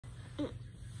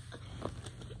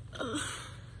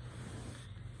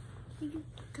You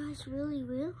guys really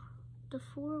will? The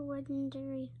 4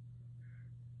 legendary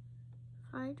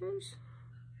fighters?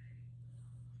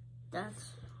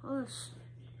 That's us.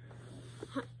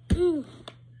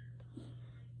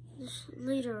 This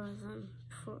leader of them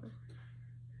for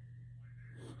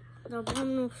the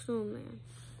Abominable Snowman.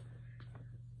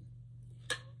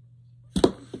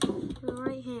 The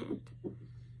right hand.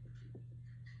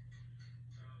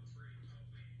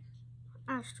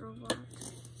 Astrobot.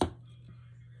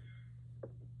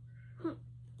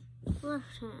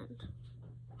 Left hand.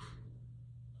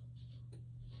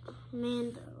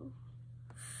 Mando.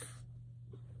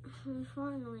 And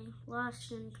finally,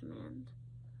 last in command.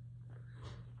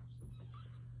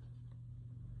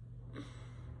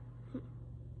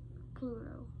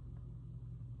 Pluto.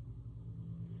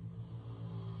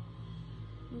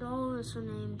 And all of us are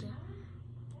named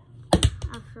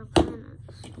after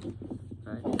planets,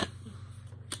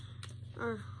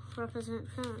 or represent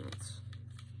planets.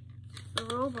 The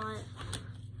robot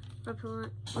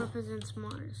represents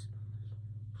Mars.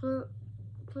 Pluto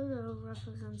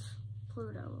represents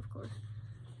Pluto, of course.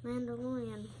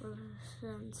 Mandalorian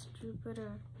represents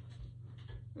Jupiter.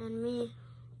 And me,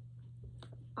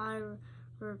 I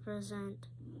represent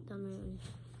the moon.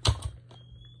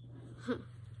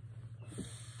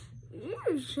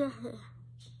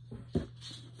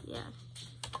 Yeah.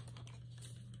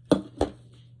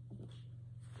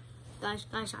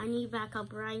 Guys, I need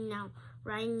backup right now,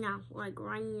 like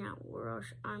right now, or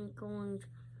else I'm going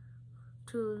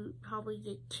to probably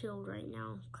get killed right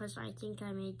now, because I think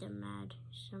I made them mad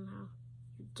somehow.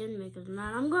 You didn't make us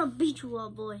mad. I'm gonna beat you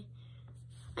up, boy.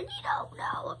 I need help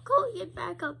now. I'm going to get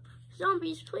backup.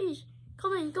 Zombies, please.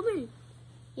 Come in.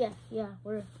 Yeah,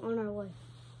 we're on our way.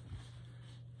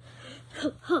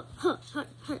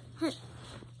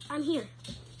 I'm here.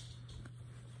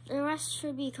 The rest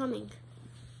should be coming.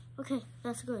 Okay,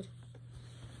 that's good.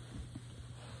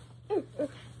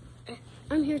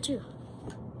 I'm here too.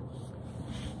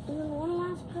 And then one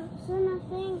last person, I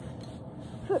think.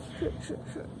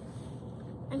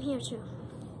 I'm here too.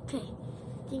 Okay,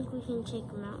 I think we can take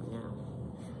them out now.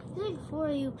 I think 4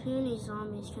 of you puny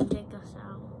zombies can take us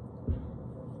out.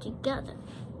 Together.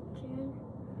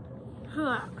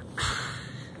 Yeah.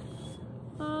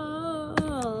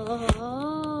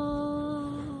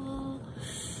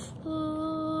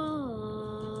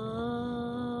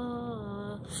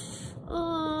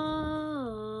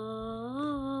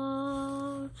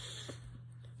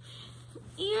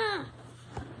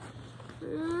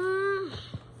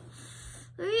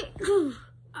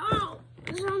 Oh,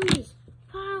 zombies.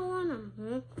 Pile on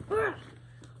them.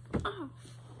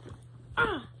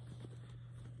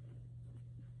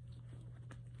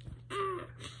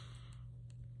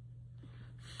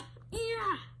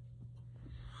 Yeah.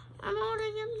 I'm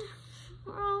holding him.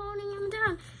 We're all holding him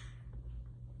down.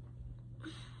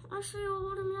 I see you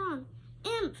hold him down.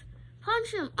 Imp,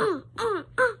 punch him.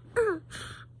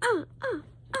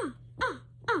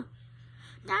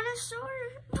 Dinosaur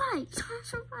bite.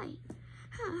 Dinosaur bite.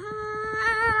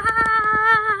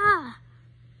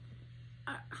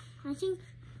 I think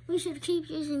we should keep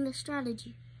using the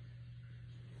strategy.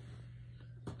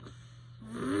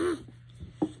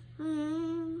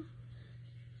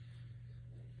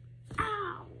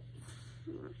 Ow!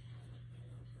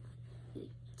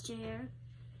 Chair.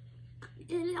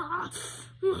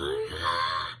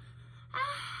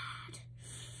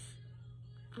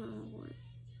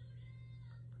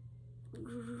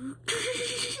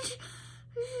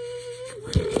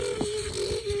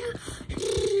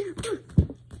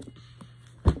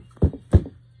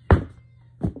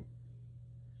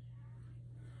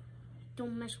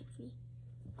 Don't mess with me.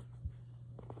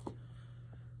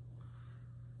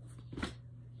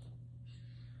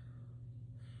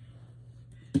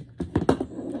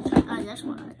 That's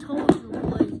what I told you,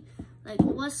 boys. Like,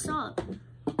 what's up?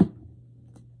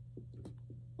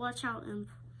 Watch out, Imp.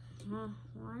 Why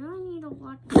do I need to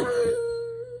watch?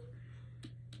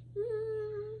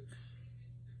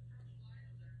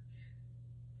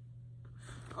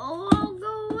 Oh, I'll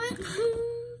go with.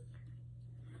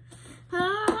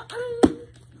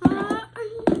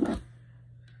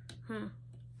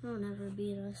 They'll never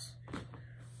beat us.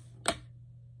 I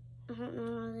don't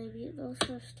know how they beat those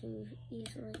first two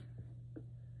easily.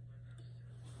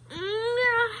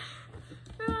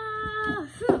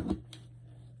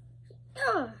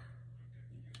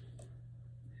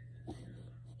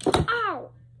 Ow!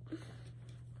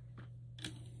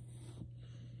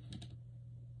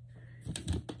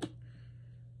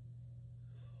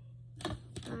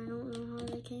 I don't know how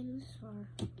they came this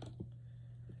far.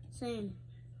 Same.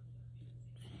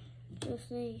 if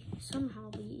they somehow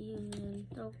beat you, then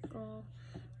they'll all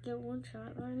get one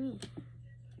shot by me.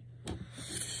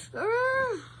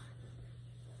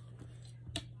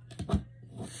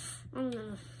 I'm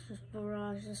gonna just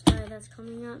barrage this guy that's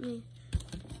coming at me.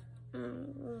 Nah,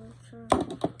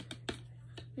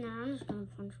 I'm just gonna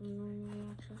punch him normally,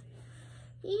 actually.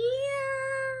 Yeah!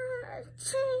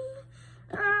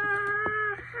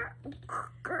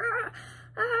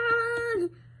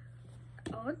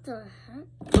 What the heck?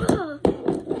 I'm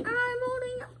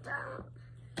holding him down.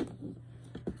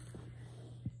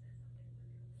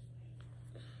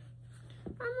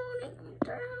 I'm holding him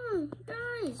down.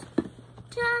 Guys,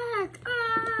 attack!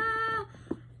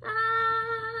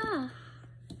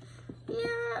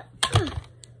 Yeah.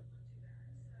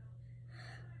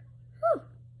 Whew.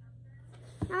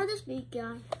 Now this big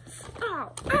guy.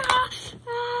 Ow!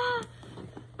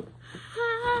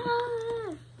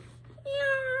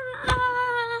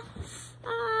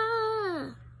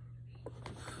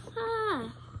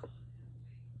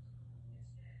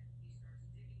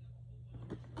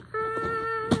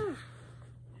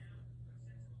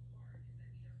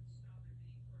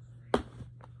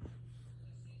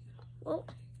 Well,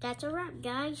 that's a wrap,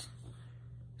 guys.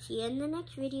 See you in the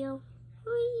next video.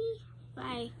 Whee!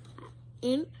 Bye.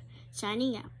 Imp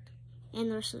signing out.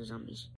 And the rest of the zombies.